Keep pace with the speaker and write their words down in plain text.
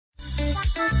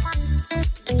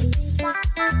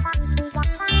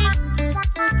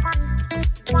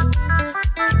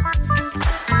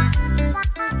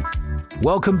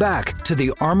Welcome back to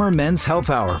the Armor Men's Health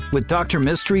Hour with Dr.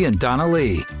 Mystery and Donna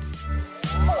Lee.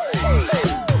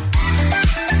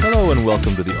 Hello and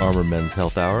welcome to the Armor Men's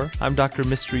Health Hour. I'm Dr.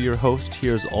 Mystery, your host,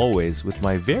 here as always with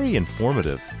my very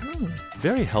informative,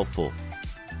 very helpful,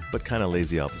 but kind of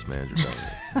lazy office manager, Donna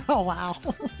Lee. Oh, wow.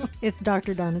 It's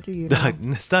Dr. Donna to you.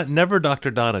 It's not never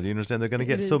Dr. Donna. Do you understand? They're going to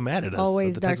get so mad at us.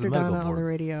 Always at the Texas Dr. Medical Donna Board. on the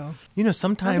radio. You know,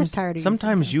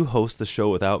 sometimes you host the show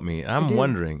without me. And I'm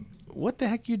wondering, what the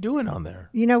heck are you doing on there?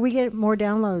 You know, we get more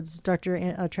downloads. Dr.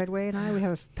 Treadway and I, we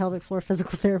have a pelvic floor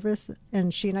physical therapist,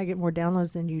 and she and I get more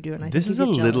downloads than you do. And This is a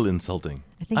little insulting.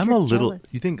 I think I'm you're a little. jealous.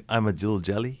 You think I'm a little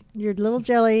jelly? You're a little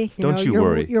jelly. Don't you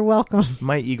worry. You're welcome.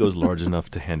 My ego's large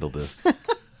enough to handle this.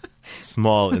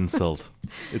 Small insult.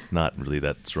 It's not really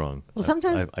that strong. Well,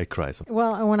 sometimes I cry sometimes.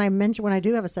 Well, when I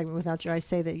do have a segment without you, I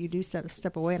say that you do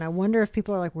step away, and I wonder if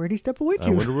people are like, "Where'd he step away to?" I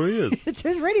wonder where he is. It's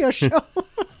his radio show.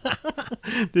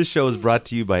 This show is brought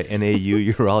to you by NAU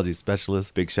Urology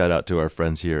Specialists. Big shout out to our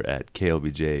friends here at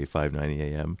KLBJ 590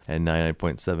 AM and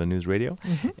 99.7 News Radio,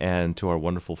 and to our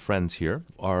wonderful friends here.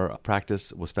 Our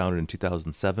practice was founded in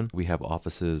 2007. We have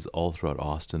offices all throughout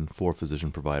Austin, 4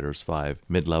 physician providers, 5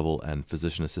 mid-level and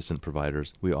physician assistant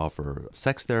providers. We offer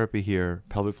sex therapy here,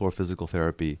 pelvic floor physical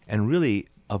therapy, and really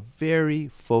a very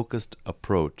focused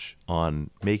approach on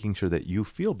making sure that you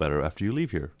feel better after you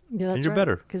leave here. Yeah, that's and you're right,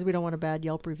 better. Because we don't want a bad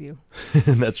Yelp review.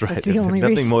 That's right. That's the only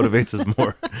Nothing reason. motivates us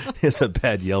more is a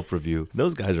bad Yelp review.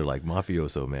 Those guys are like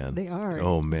mafioso, man. They are.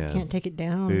 Oh man. Can't take it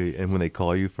down. And when they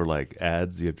call you for like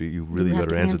ads, you really have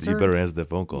better to answer. answer. You better answer that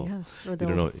phone call. Yes, or You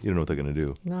don't know what they're gonna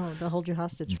do. No, they'll hold you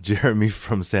hostage. Jeremy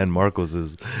from San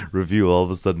Marcos's review all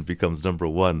of a sudden becomes number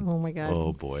 1. Oh my God.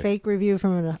 Oh boy. Fake review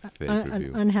from Fake an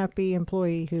review. unhappy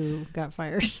employee who got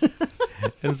fired.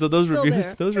 And so those Still reviews,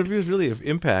 there. those reviews really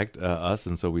impact us,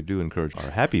 and so we do encourage our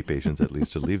happy patients at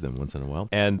least to leave them once in a while.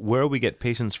 And where we get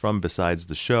patients from, besides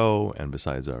the show and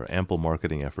besides our ample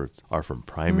marketing efforts, are from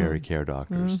primary care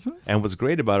doctors. And what's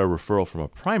great about a referral from a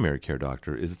primary care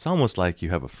doctor is it's almost like you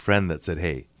have a friend that said,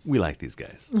 "Hey, we like these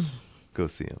guys. Go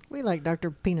see them." We like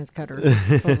Dr. Penis Cutter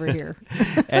over here.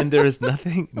 And there is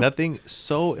nothing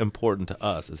so important to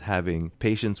us as having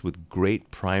patients with great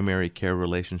primary care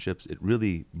relationships.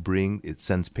 It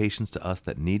sends patients to us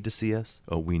that need to see us.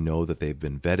 We know that they've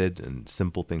been vetted and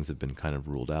simple things have been kind of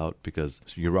ruled out because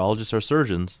urologists are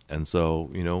surgeons. And so,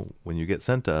 when you get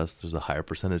sent to us, there's a higher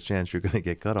percentage chance you're going to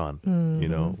get cut on.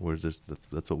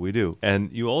 That's what we do.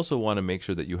 And you also want to make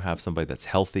sure that you have somebody that's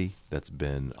healthy, that's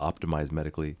been optimized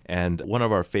medically. And one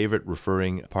of our favorite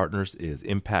referring partners is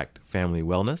Impact Family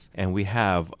Wellness. And we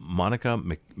have Monica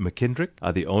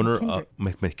McKitterick, the owner of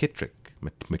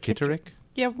McKitterick.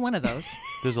 Yeah, one of those.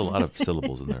 There's a lot of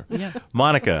syllables in there. Yeah.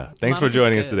 Monica, thanks for Monica's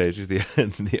joining us good. today. She's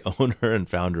the owner and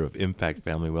founder of Impact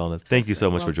Family Wellness. Thank you so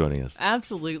much for joining us.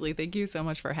 Absolutely. Thank you so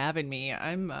much for having me.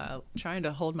 I'm trying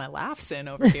to hold my laughs in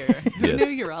over here. Who Yes.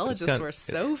 knew urologists were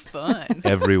so fun?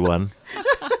 Everyone,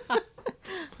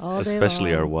 All day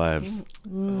especially long. our wives,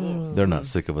 they're not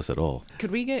sick of us at all. Could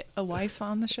we get a wife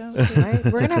on the show? Right?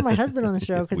 We're going to have my husband on the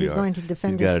show because We he's are. going to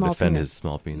defend He's his got to small defend penis. his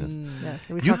small penis. Yes,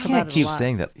 we You talk about can't it keep a lot.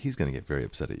 saying that. He's going to get very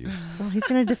upset at you. Well, he's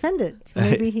going to defend it. So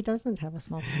maybe he doesn't have a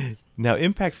small penis. Now,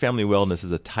 Impact Family Wellness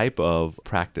is a type of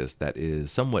practice that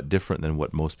is somewhat different than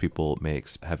what most people may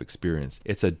have experienced.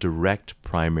 It's a direct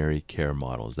primary care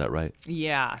model. Is that right?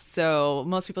 Yeah, so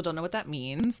most people don't know what that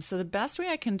means. So the best way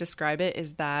I can describe it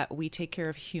is that we take care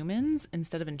of humans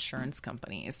instead of insurance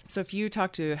companies. So if you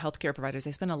talk to healthcare providers,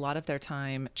 they spend a lot of their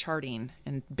time charting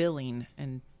and billing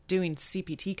and doing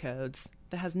CPT codes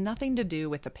that has nothing to do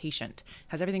with the patient,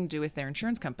 has everything to do with their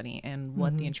insurance company and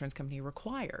what the insurance company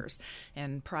requires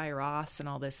and prior auths and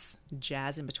all this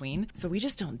jazz in between. So we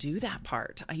just don't do that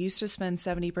part. I used to spend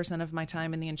 70% of my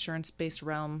time in the insurance-based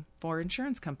realm for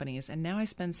insurance companies, and now I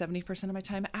spend 70% of my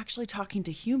time actually talking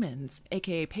to humans,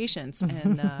 aka patients.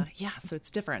 And so it's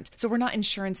different. So we're not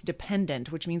insurance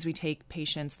dependent, which means we take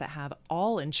patients that have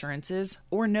all insurances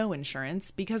or no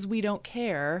insurance because we don't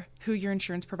care who your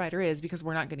insurance provider is because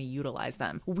we're not going to utilize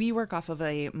them. We work off of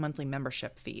a monthly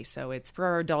membership fee. So it's for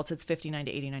our adults, it's $59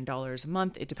 to $89 a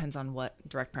month. It depends on what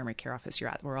direct primary care office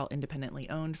you're at. We're all independently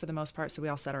owned for the most part. So we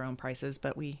all set our own prices,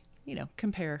 but we,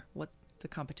 compare what the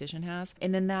competition has.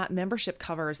 And then that membership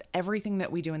covers everything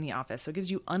that we do in the office. So it gives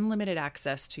you unlimited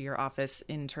access to your office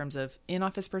in terms of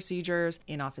in-office procedures,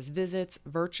 in-office visits,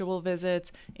 virtual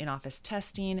visits, in-office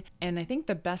testing. And I think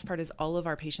the best part is all of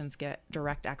our patients get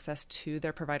direct access to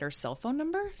their provider's cell phone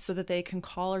number so that they can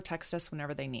call or text us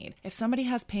whenever they need. If somebody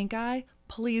has pink eye,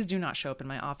 please do not show up in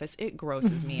my office. It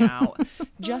grosses me out.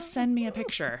 Just send me a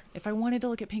picture. If I wanted to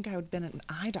look at pink, I would have been an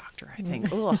eye doctor, I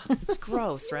think. Ugh, it's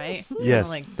gross, right? It's Yes,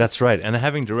 like, that's right. And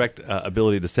having direct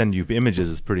ability to send you images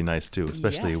is pretty nice too,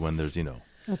 especially when there's,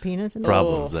 A penis and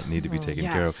problems that need to be taken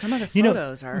care of. Some of the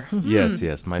photos are...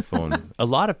 Yes, my phone. A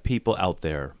lot of people out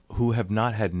there who have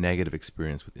not had negative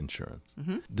experience with insurance.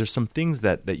 There's some things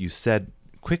that you said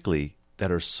quickly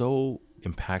that are so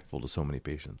impactful to so many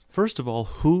patients. First of all,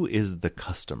 who is the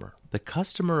customer? The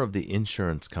customer of the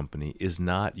insurance company is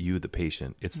not you, the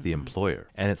patient. It's the employer.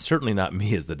 And it's certainly not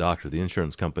me as the doctor. The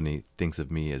insurance company thinks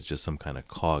of me as just some kind of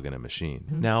cog in a machine.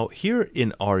 Now, here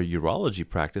in our urology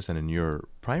practice and in your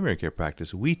primary care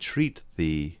practice, we treat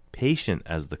the patient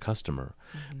as the customer.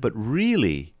 But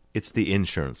really, it's the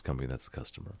insurance company that's the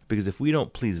customer. Because if we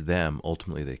don't please them,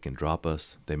 ultimately they can drop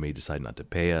us. They may decide not to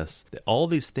pay us. All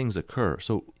these things occur.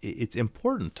 So it's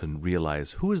important to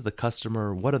realize who is the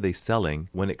customer, what are they selling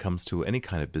when it comes to any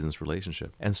kind of business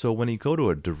relationship. And so when you go to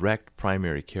a direct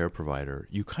primary care provider,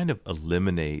 you kind of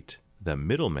eliminate the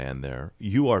middleman there.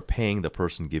 You are paying the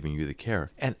person giving you the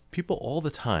care. And people all the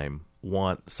time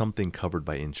want something covered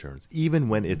by insurance, even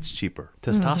when it's cheaper.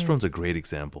 Testosterone's a great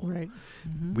example. Right.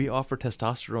 We offer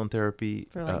testosterone therapy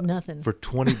For like nothing. for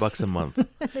 $20 a month.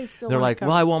 They're want like, to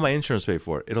well, cover I want my insurance paid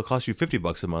for it. It'll cost you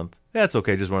 $50 a month. That's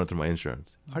okay. Just run it through my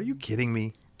insurance. Are you kidding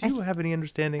me? Do you have any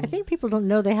understanding? I think people don't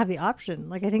know they have the option.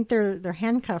 Like, I think they're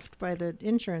handcuffed by the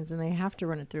insurance and they have to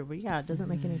run it through. But yeah, it doesn't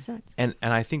make any sense. And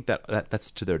I think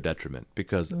that's to their detriment,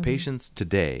 because patients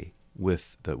today,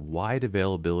 with the wide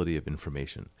availability of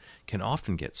information, can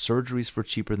often get surgeries for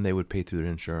cheaper than they would pay through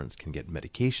their insurance, can get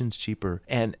medications cheaper.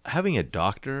 And having a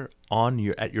doctor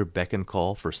at your beck and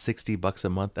call for $60 a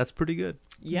month, that's pretty good.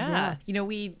 Yeah.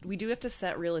 We do have to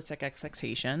set realistic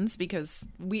expectations because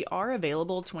we are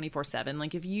available 24/7.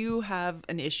 Like if you have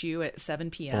an issue at 7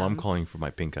 p.m. Well, I'm calling for my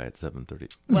pink eye at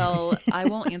 7:30. Well, I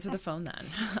won't answer the phone then.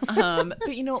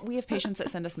 But we have patients that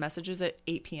send us messages at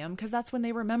 8 p.m. because that's when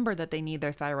they remember that they need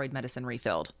their thyroid medicine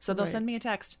refilled. So they'll send me a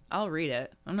text. I'll read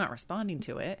it. I'm not responding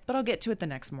to it, but I'll get to it the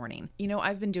next morning.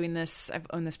 I've been doing this. I've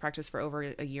owned this practice for over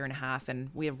a year and a half,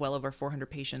 and we have well over 400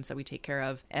 patients that we take care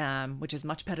of, which is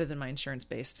much better than my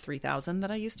insurance-based 3,000 that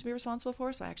I used to be responsible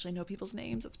for. So I actually know people's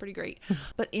names. That's pretty great.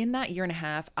 But in that year and a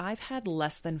half, I've had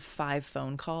less than 5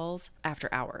 phone calls after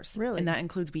hours. Really? And that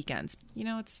includes weekends.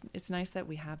 It's nice that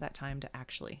we have that time to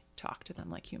actually talk to them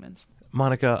like humans.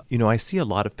 Monica, I see a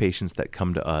lot of patients that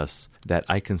come to us that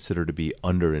I consider to be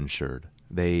underinsured.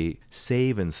 They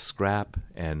save and scrap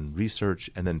and research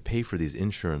and then pay for these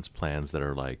insurance plans that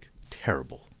are like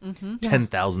terrible. $10,000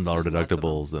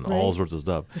 deductibles and all sorts of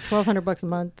stuff. $1,200 a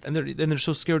month. And they're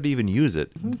so scared to even use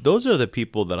it. Those are the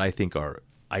people that I think are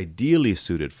ideally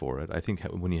suited for it. I think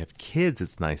when you have kids,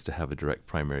 it's nice to have a direct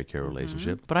primary care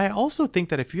relationship. But I also think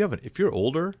that if you're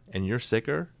older and you're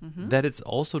sicker, that it's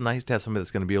also nice to have somebody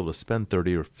that's going to be able to spend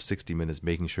 30 or 60 minutes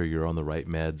making sure you're on the right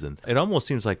meds. And it almost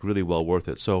seems like really well worth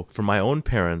it. So for my own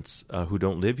parents who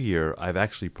don't live here, I've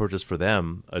actually purchased for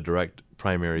them a direct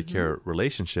primary care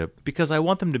relationship because I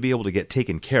want them to be able to get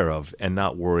taken care of and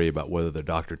not worry about whether their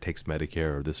doctor takes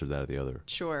Medicare or this or that or the other.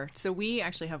 Sure. So we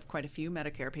actually have quite a few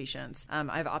Medicare patients.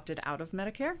 I've opted out of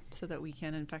Medicare so that we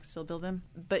can, in fact, still bill them.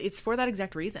 But it's for that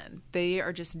exact reason. They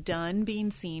are just done being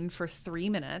seen for 3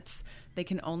 minutes. They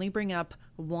can only bring up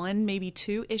 1, maybe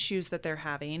 2 issues that they're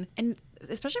having. And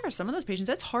especially for some of those patients,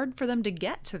 it's hard for them to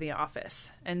get to the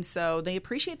office. And so they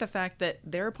appreciate the fact that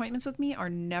their appointments with me are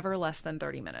never less than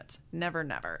 30 minutes. Never,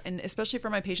 never. And especially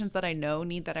for my patients that I know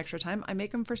need that extra time, I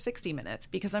make them for 60 minutes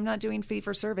because I'm not doing fee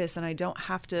for service and I don't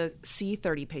have to see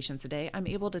 30 patients a day. I'm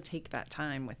able to take that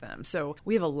time with them. So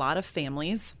we have a lot of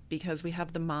families because we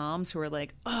have the moms who are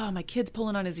like, oh, my kid's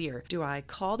pulling on his ear. Do I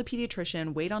call the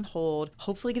pediatrician, wait on hold,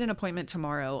 hopefully get an appointment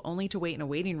tomorrow, only to wait in a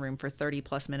waiting room for 30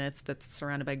 plus minutes that's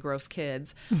surrounded by gross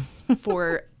kids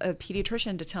for a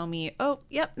pediatrician to tell me, oh,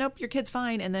 yep, nope, your kid's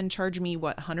fine, and then charge me,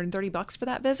 $130 for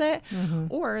that visit?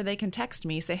 Or they can text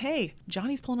me, say, hey,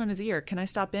 Johnny's pulling on his ear. Can I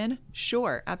stop in?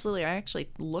 Sure, absolutely. I actually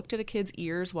looked at a kid's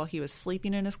ears while he was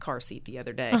sleeping in his car seat the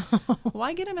other day.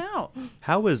 Why get him out?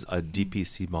 How is a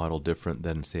DPC model different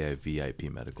than, say, a VIP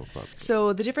medical club?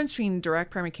 So the difference between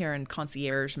direct primary care and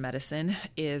concierge medicine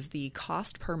is the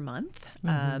cost per month.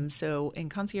 So in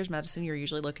concierge medicine, you're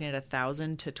usually looking at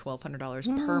 $1,000 to $1,200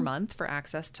 $100 per month for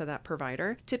access to that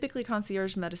provider. Typically,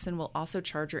 concierge medicine will also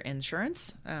charge your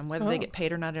insurance. Whether they get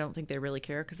paid or not, I don't think they really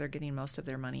care because they're getting most of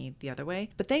their money the other way.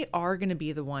 But they are going to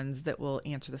be the ones that will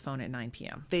answer the phone at 9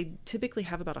 p.m. They typically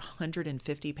have about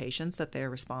 150 patients that they're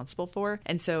responsible for.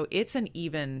 And so it's an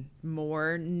even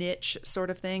more niche sort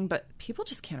of thing, but people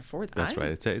just can't afford that. That's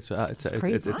right. It's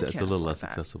crazy. a little less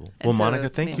accessible. And Well, so Monica,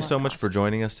 it's thank made you more so much cost. for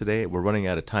joining us today. We're running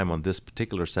out of time on this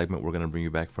particular segment. We're going to bring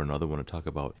you back for another one to talk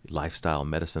about lifestyle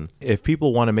medicine. If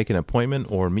people want to make an appointment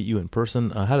or meet you in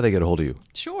person, how do they get a hold of you?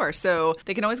 Sure. So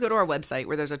they can always go to our website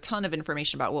where there's a ton of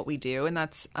information about what we do, and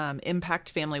that's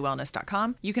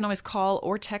impactfamilywellness.com. You can always call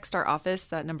or text our office.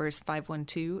 That number is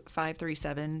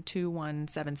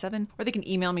 512-537-2177, or they can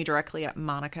email me directly at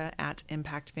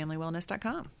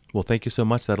monica@impactfamilywellness.com. Well, thank you so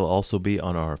much. That'll also be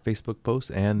on our Facebook post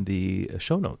and the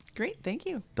show notes. Great. Thank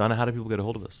you. Donna, how do people get a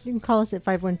hold of us? You can call us at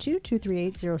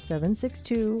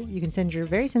 512-238-0762. You can send your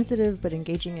very sensitive but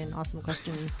engaging and awesome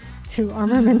questions to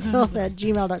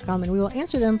armormenshealth@gmail.com, and we will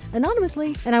answer them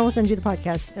anonymously, and I will send you the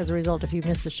podcast as a result if you've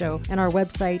missed the show. And our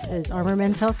website is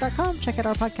armormenshealth.com. Check out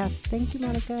our podcast. Thank you,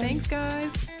 Monica. Thanks,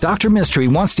 guys. Dr. Mystery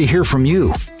wants to hear from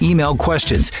you. Email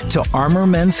questions to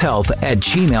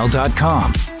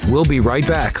armormenshealth@gmail.com. We'll be right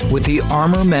back with the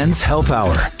Armor Men's Health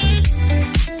Hour.